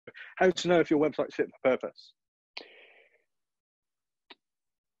how to know if your website's fit for purpose.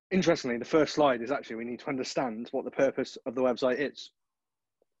 Interestingly, the first slide is actually we need to understand what the purpose of the website is.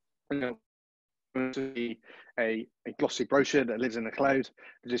 You know, to be a glossy brochure that lives in the cloud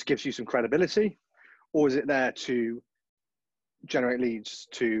that just gives you some credibility, or is it there to generate leads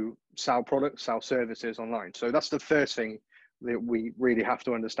to sell products, sell services online? So that's the first thing that we really have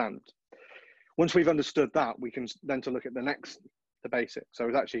to understand. Once we've understood that, we can then to look at the basics. So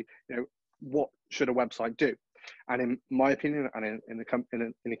it's actually, you know, what should a website do? And in my opinion, and in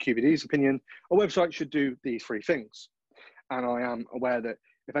the QBD's opinion, a website should do these three things. And I am aware that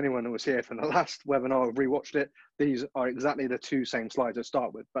if anyone who was here from the last webinar or rewatched it, these are exactly the two same slides I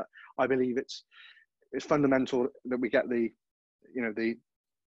start with. But I believe it's fundamental that we get the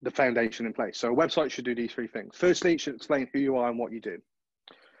foundation in place. So a website should do these three things. Firstly, it should explain who you are and what you do.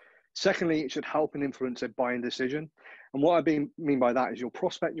 Secondly, it should help and influence a buying decision. And what I mean by that is your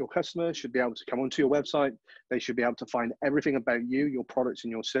prospect, your customer should be able to come onto your website. They should be able to find everything about you, your products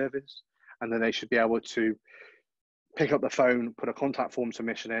and your service. And then they should be able to pick up the phone, put a contact form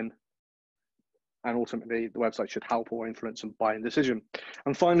submission in, and ultimately the website should help or influence a buying decision.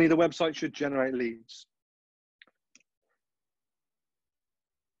 And finally, the website should generate leads.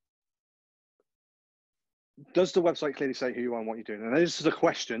 Does the website clearly say who you are and what you're doing? And this is a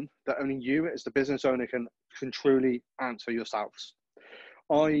question that only you as the business owner can truly answer yourselves.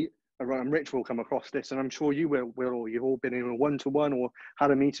 And Rich will come across this, and I'm sure you will all. You've all been in a one-to-one or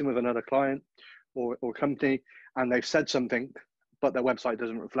had a meeting with another client or company, and they've said something, but their website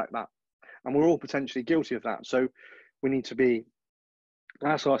doesn't reflect that. And we're all potentially guilty of that. So we need to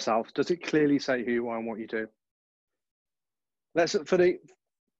ask ourselves, does it clearly say who you are and what you do? For the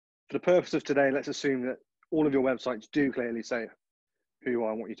purpose of today, let's assume that all of your websites do clearly say who you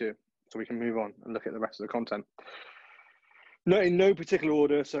are and what you do, so we can move on and look at the rest of the content. In no particular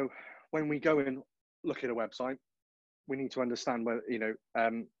order. So when we go and look at a website, we need to understand whether,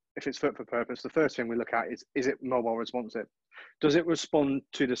 if it's fit for purpose. The first thing we look at is it mobile responsive? Does it respond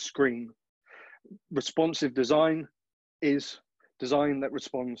to the screen? Responsive design is design that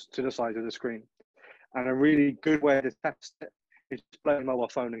responds to the size of the screen. And a really good way to test it is to play a mobile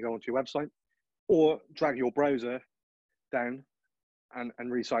phone and go onto your website, or drag your browser down and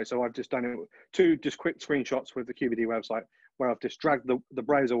resize. So I've just done it, two just quick screenshots with the QBD website where I've just dragged the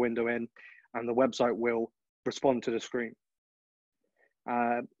browser window in and the website will respond to the screen.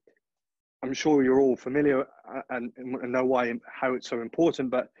 I'm sure you're all familiar and know how it's so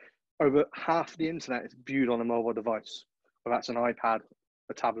important, but over half the internet is viewed on a mobile device, whether that's an iPad,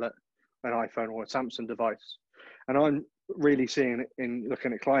 a tablet, an iPhone, or a Samsung device. And I'm really seeing it in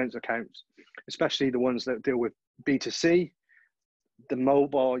looking at clients' accounts, especially the ones that deal with B2C, the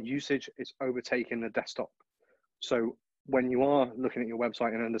mobile usage is overtaking the desktop. So when you are looking at your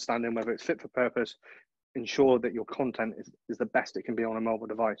website and understanding whether it's fit for purpose, ensure that your content is the best it can be on a mobile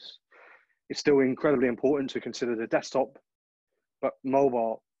device. It's still incredibly important to consider the desktop, but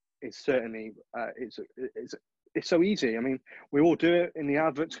mobile is certainly, it's so easy. I mean, we all do it in the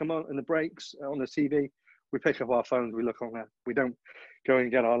adverts come on in the breaks on the TV. We pick up our phones, we look on there. We don't go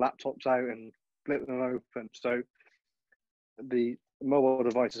and get our laptops out and flip them open. So the mobile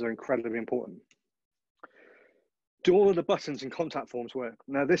devices are incredibly important. Do all of the buttons and contact forms work?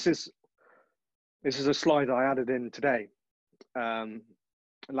 Now, this is a slide I added in today,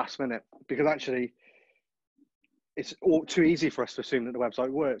 last minute, because actually it's all too easy for us to assume that the website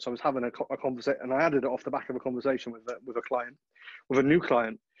works. I was having a conversation, and I added it off the back of a conversation with a client, with a new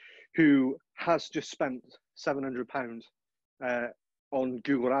client, who has just spent £700 on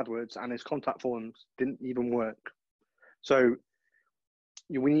Google AdWords, and his contact forms didn't even work. So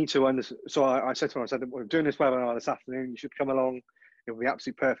we need to understand. So I said to him, we're doing this webinar this afternoon. You should come along. It will be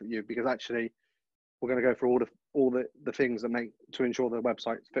absolutely perfect for you, because actually we're going to go through all the things that make to ensure the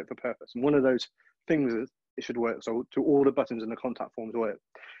website's fit for purpose. And one of those things is it should work. So do all the buttons and the contact forms work?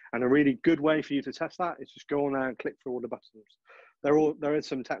 And a really good way for you to test that is just go on there and click through all the buttons. There is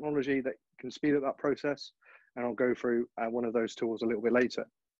some technology that can speed up that process, and I'll go through one of those tools a little bit later.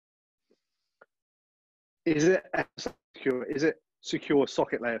 Is it secure? Is it secure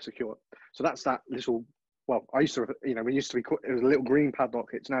socket layer secure? So that's that little, well, it used to be, it was a little green padlock.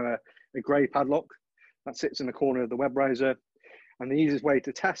 It's now a grey padlock that sits in the corner of the web browser. And the easiest way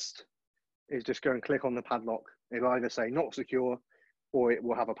to test is just go and click on the padlock. It'll either say not secure, or it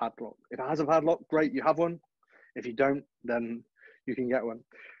will have a padlock. If it has a padlock, great, you have one. If you don't, then you can get one.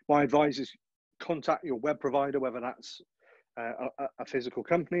 My advice is contact your web provider, whether that's a physical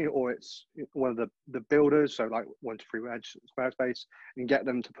company or it's one of the builders, so like 123 Edge, Squarespace, and get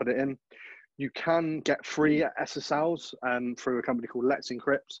them to put it in. You can get free SSLs through a company called Let's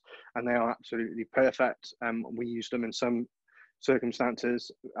Encrypt, and they are absolutely perfect. We use them in some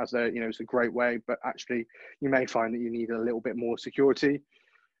circumstances as it's a great way, but actually you may find that you need a little bit more security.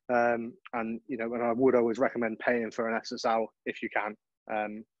 And I would always recommend paying for an SSL if you can,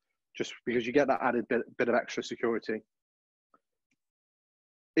 just because you get that added bit of extra security.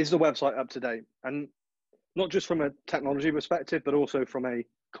 Is the website up to date? And not just from a technology perspective, but also from a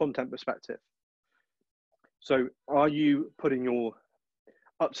content perspective. So are you putting your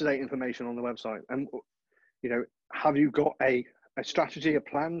up-to-date information on the website? And have you got a strategy, a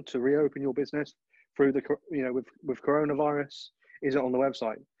plan to reopen your business through the with coronavirus? Is it on the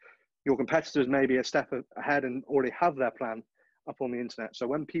website? Your competitors may be a step ahead and already have their plan up on the internet. So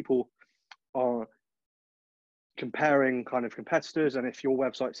when people are comparing kind of competitors, and if your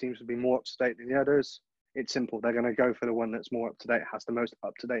website seems to be more up to date than the others, it's simple. They're going to go for the one that's more up to date, has the most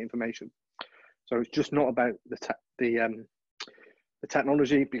up to date information. So it's just not about the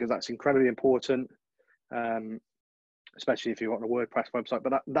technology, because that's incredibly important, especially if you've got a WordPress website.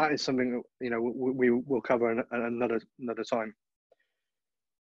 But that is something that we will cover another time.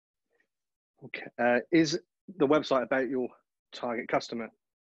 Okay, is the website about your target customer?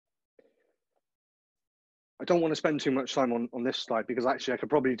 I don't want to spend too much time on this slide, because actually I could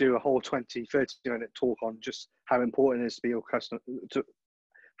probably do a whole 20-30 minute talk on just how important it is to be your customer,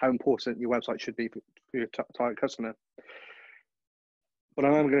 how important your website should be for your target customer. But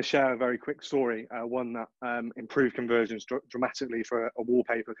I'm going to share a very quick story, one that improved conversions dramatically for a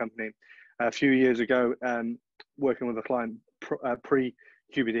wallpaper company. A few years ago, working with a client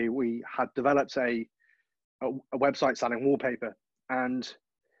pre-QBD, we had developed a website selling wallpaper, and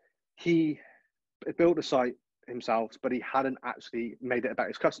he built a site himself, but he hadn't actually made it about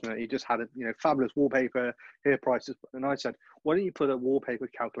his customer. He just had a fabulous wallpaper, here prices. And I said, why don't you put a wallpaper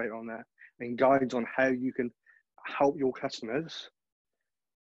calculator on there and guides on how you can help your customers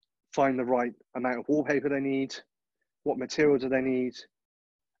find the right amount of wallpaper they need, what materials do they need,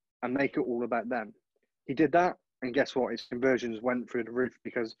 and make it all about them. He did that, and guess what? His conversions went through the roof,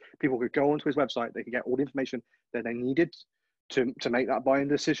 because people could go onto his website, they could get all the information that they needed to make that buying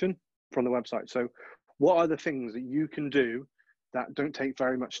decision from the website. So what are the things that you can do that don't take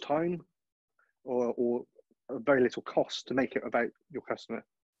very much time or very little cost to make it about your customer?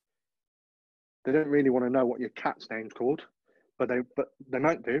 They don't really want to know what your cat's name's called, but they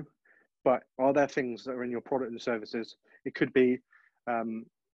might do. But are there things that are in your product and services? It could be,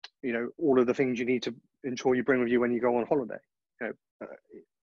 all of the things you need to ensure you bring with you when you go on holiday, that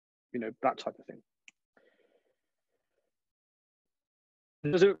type of thing.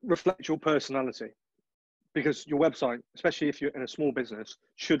 Does it reflect your personality? Because your website, especially if you're in a small business,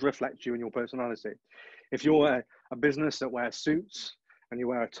 should reflect you and your personality. If you're a business that wears suits and you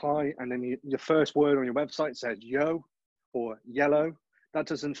wear a tie, and then your first word on your website says yo or yellow, that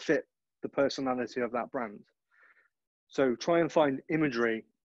doesn't fit the personality of that brand. So try and find imagery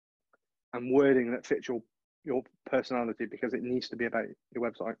and wording that fits your personality, because it needs to be about your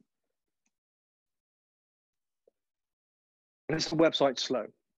website. And is the website slow?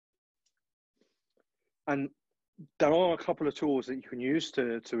 And there are a couple of tools that you can use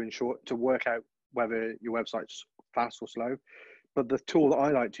to work out whether your website's fast or slow. But the tool that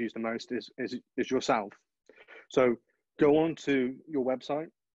I like to use the most is yourself. So go on to your website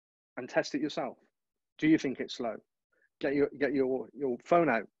and test it yourself. Do you think it's slow? Get your phone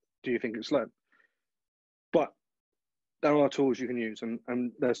out. Do you think it's slow? But there are tools you can use,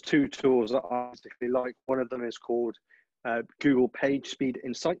 and there's two tools that I particularly like. One of them is called Google Page Speed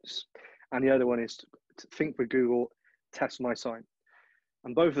Insights, and the other one is Think with Google, Test My Site.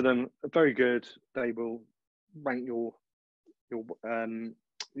 And both of them are very good. They will rank your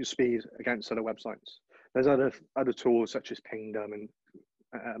speed against other websites. There's other tools such as Pingdom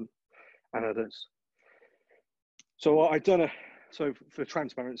and others. So so for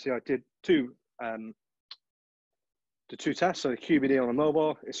transparency, I did two tests. So the QBD on a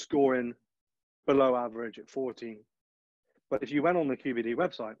mobile is scoring below average at 14. But if you went on the QBD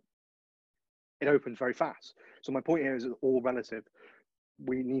website, it opens very fast. So my point here is it's all relative.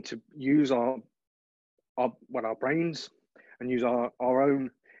 We need to use our brains and use our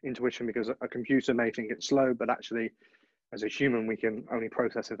own intuition, because a computer may think it's slow, but actually as a human, we can only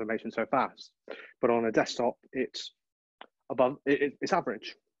process information so fast. But on a desktop, it's it's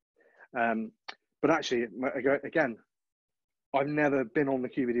average. But actually, again, I've never been on the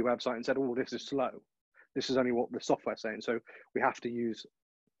QBD website and said, oh, this is slow. This is only what the software's saying. So we have to use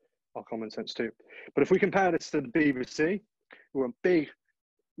our common sense too. But if we compare this to the BBC, who are a big,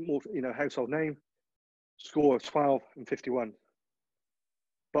 more household name, score of 12 and 51.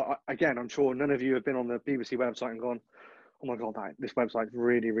 But again, I'm sure none of you have been on the BBC website and gone, oh my God, this website's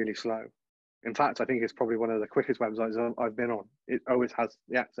really, really slow. In fact, I think it's probably one of the quickest websites I've been on. It always has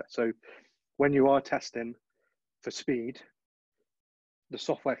the access. So when you are testing for speed, the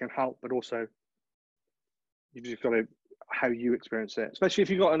software can help, but also you've just got to how you experience it, especially if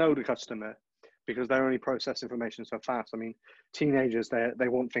you've got an older customer, because they only process information so fast. I mean, teenagers, they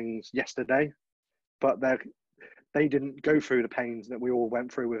want things yesterday, but they didn't go through the pains that we all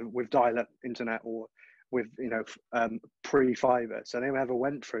went through with dial-up internet or with pre-fiber. So they never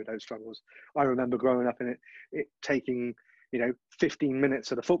went through those struggles. I remember growing up in it taking 15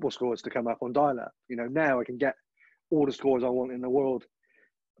 minutes of the football scores to come up on dial-up. Now I can get all the scores I want in the world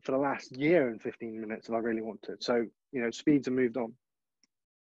for the last year in 15 minutes if I really wanted. So speeds have moved on.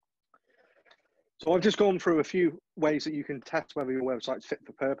 So I've just gone through a few ways that you can test whether your website's fit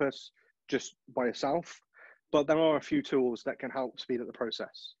for purpose just by yourself, but there are a few tools that can help speed up the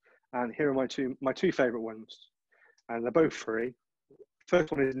process. And here are my two favorite ones, and they're both free.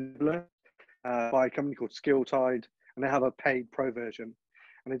 First one is Nibbler by a company called SkillTide, and they have a paid pro version,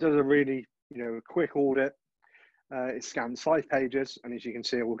 and it does a really quick audit. It scans 5 pages, and as you can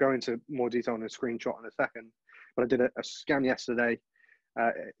see, we'll go into more detail on a screenshot in a second. But I did a scan yesterday,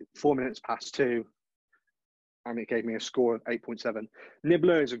 4 minutes past 2, and it gave me a score of 8.7.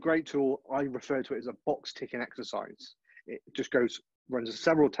 Nibbler is a great tool. I refer to it as a box ticking exercise. It just runs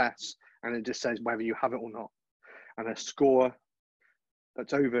several tests, and it just says whether you have it or not. And a score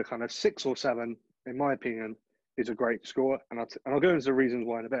that's over kind of 6 or 7, in my opinion, is a great score. And I'll go into the reasons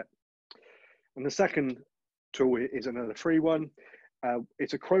why in a bit. And the second tool is another free one.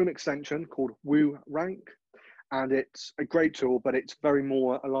 It's a Chrome extension called WooRank, and it's a great tool, but it's very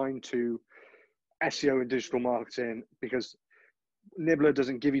more aligned to SEO and digital marketing, because Nibbler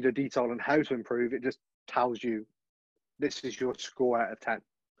doesn't give you the detail on how to improve. It just tells you this is your score out of 10,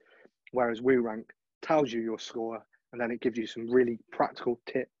 whereas WooRank tells you your score, and then it gives you some really practical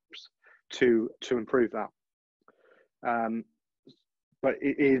tips to improve that. But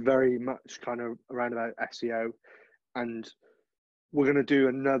it is very much kind of around about SEO, and we're going to do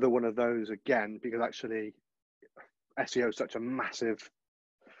another one of those again, because actually SEO is such a massive,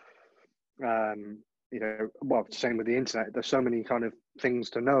 same with the internet. There's so many kind of things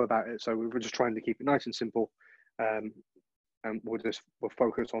to know about it. So we're just trying to keep it nice and simple, and we'll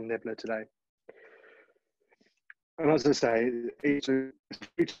focus on Nibbler today. And as I say, it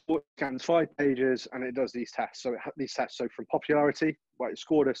scans 5 pages, and it does these tests. So these tests, so from popularity, it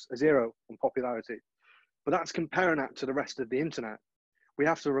scored us a 0 on popularity. But that's comparing that to the rest of the internet. We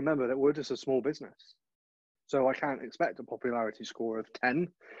have to remember that we're just a small business. So I can't expect a popularity score of 10,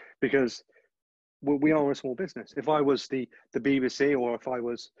 because we are a small business. If I was the BBC, or if I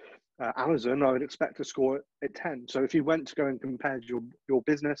was Amazon, I would expect a score at 10. So if you went to go and compared your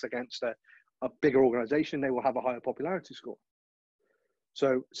business against a bigger organization, they will have a higher popularity score.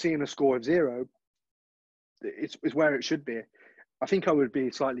 So seeing a score of 0 is where it should be. I think I would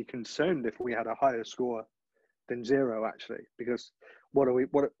be slightly concerned if we had a higher score than 0, actually, because what are we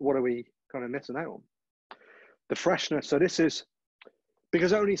kind of missing out on? The freshness. So this is,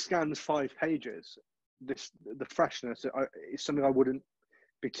 because it only scans 5 pages, the freshness is something I wouldn't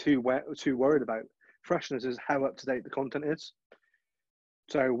be too worried about. Freshness is how up to date the content is.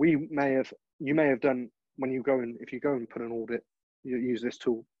 So you may have done, if you go and put an audit, you use this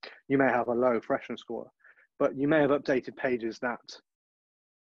tool, you may have a low freshness score, but you may have updated pages that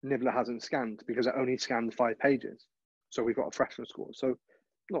Nibbler hasn't scanned, because it only scanned 5 pages. So we've got a freshness score. So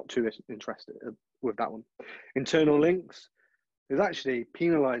not too interested with that one. Internal links is actually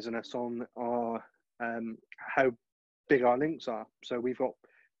penalizing us on our how big our links are. So we've got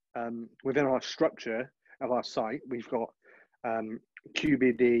within our structure of our site, we've got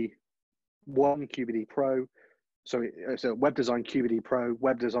QBD 1, QBD Pro. So it's a web design QBD Pro,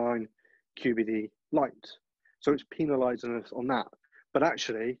 web design QBD Lite. So it's penalizing us on that. But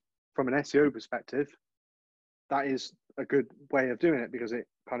actually, from an SEO perspective, that is a good way of doing it, because it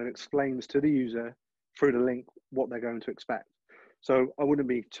kind of explains to the user through the link what they're going to expect. So I wouldn't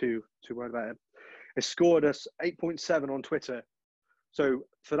be too worried about it. It scored us 8.7 on Twitter. So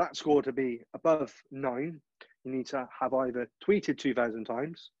for that score to be above 9, you need to have either tweeted 2,000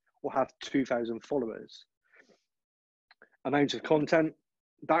 times or have 2,000 followers. Amount of content,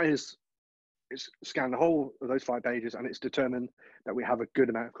 it's scanned the whole of those 5 pages, and it's determined that we have a good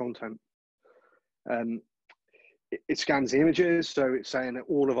amount of content. It scans the images, so it's saying that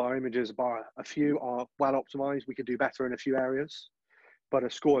all of our images, bar a few, are well optimized. We could do better in a few areas, but a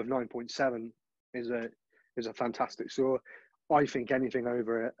score of 9.7 is a fantastic score. I think anything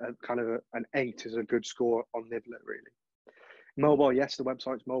over a kind of an 8 is a good score on Nibbler, really. Mobile, yes, the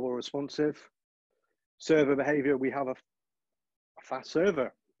website's mobile responsive. Server behavior, we have a fast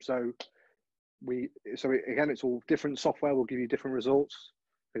server. So again, it's all different software will give you different results.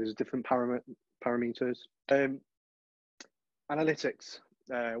 There's different parameters. Analytics,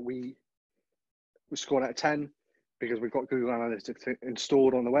 we scored out of 10 because we've got Google Analytics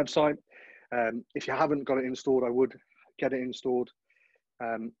installed on the website. If you haven't got it installed, I would get it installed.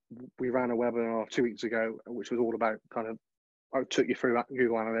 We ran a webinar 2 weeks ago, which was all about I took you through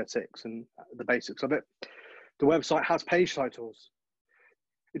Google Analytics and the basics of it. The website has page titles.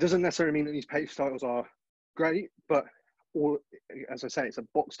 It doesn't necessarily mean that these page titles are great, but as I say, it's a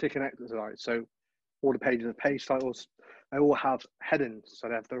box ticking exercise. So all the pages have page titles. They all have headings. So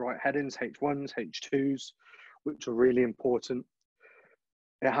they have the right headings, H1s, H2s, which are really important.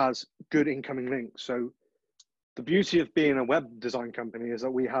 It has good incoming links. So the beauty of being a web design company is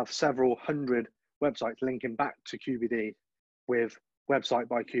that we have several hundred websites linking back to QBD with website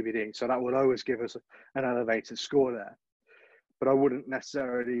by QBD. So that will always give us an elevated score there. But I wouldn't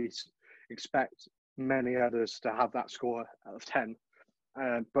necessarily expect many others to have that score out of 10.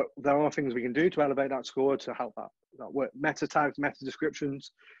 But there are things we can do to elevate that score to help that work. Meta tags, meta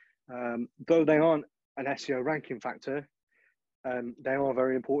descriptions, though they aren't an SEO ranking factor, they are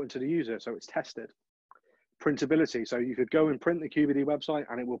very important to the user, so it's tested. Printability, so you could go and print the QBD website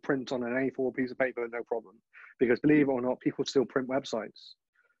and it will print on an A4 piece of paper, no problem. Because believe it or not, people still print websites,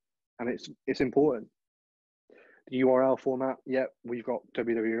 and it's important. The URL format, we've got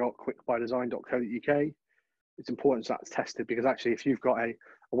www.quickbydesign.co.uk. It's important that's tested, because actually if you've got a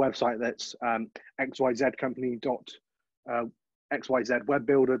website that's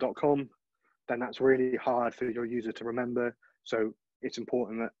xyzcompany.xyzwebbuilder.com, then that's really hard for your user to remember. So it's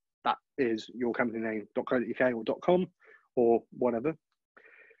important that is your company name.co.uk or .com or whatever.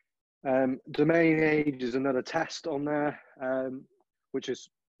 Domain age is another test on there, which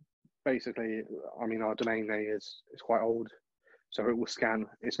is basically, our domain name is quite old, so it will scan.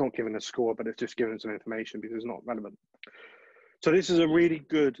 It's not giving a score, but it's just giving some information because it's not relevant. So this is a really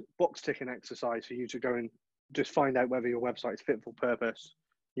good box ticking exercise for you to go and just find out whether your website is fit for purpose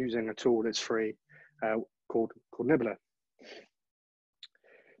using a tool that's free called Nibbler.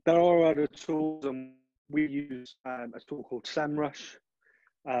 There are other tools, and we use a tool called SEMrush,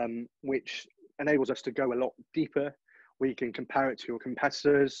 which enables us to go a lot deeper. We can compare it to your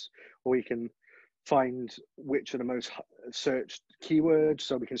competitors, or we can find which are the most searched keywords,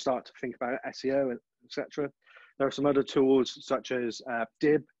 so we can start to think about SEO, etc. There are some other tools such as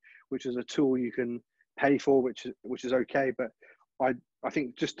Dib, which is a tool you can pay for, which is okay. But I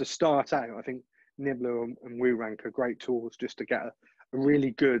think just to start out, I think Nibbler and WooRank are great tools just to get a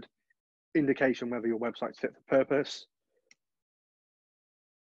really good indication whether your website's fit for purpose.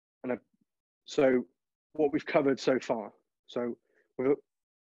 And so what we've covered so far. So we've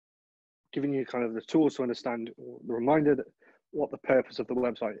given you kind of the tools to understand, or the reminder that what the purpose of the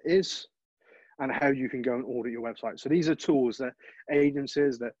website is and how you can go and audit your website. So these are tools that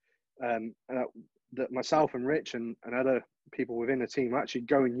agencies that myself and Rich and other people within the team actually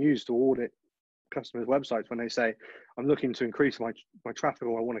go and use to audit customers' websites when they say, I'm looking to increase my traffic,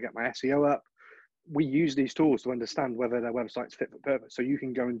 or I want to get my SEO up. We use these tools to understand whether their website's fit for purpose. So you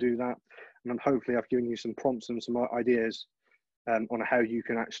can go and do that. And hopefully I've given you some prompts and some ideas on how you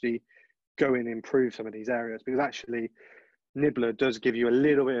can actually go in and improve some of these areas, because actually Nibbler does give you a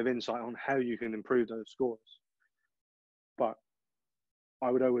little bit of insight on how you can improve those scores. But I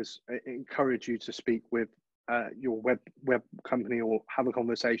would always encourage you to speak with your web company, or have a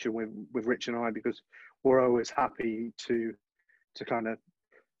conversation with Rich and I, because we're always happy to kind of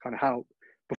help.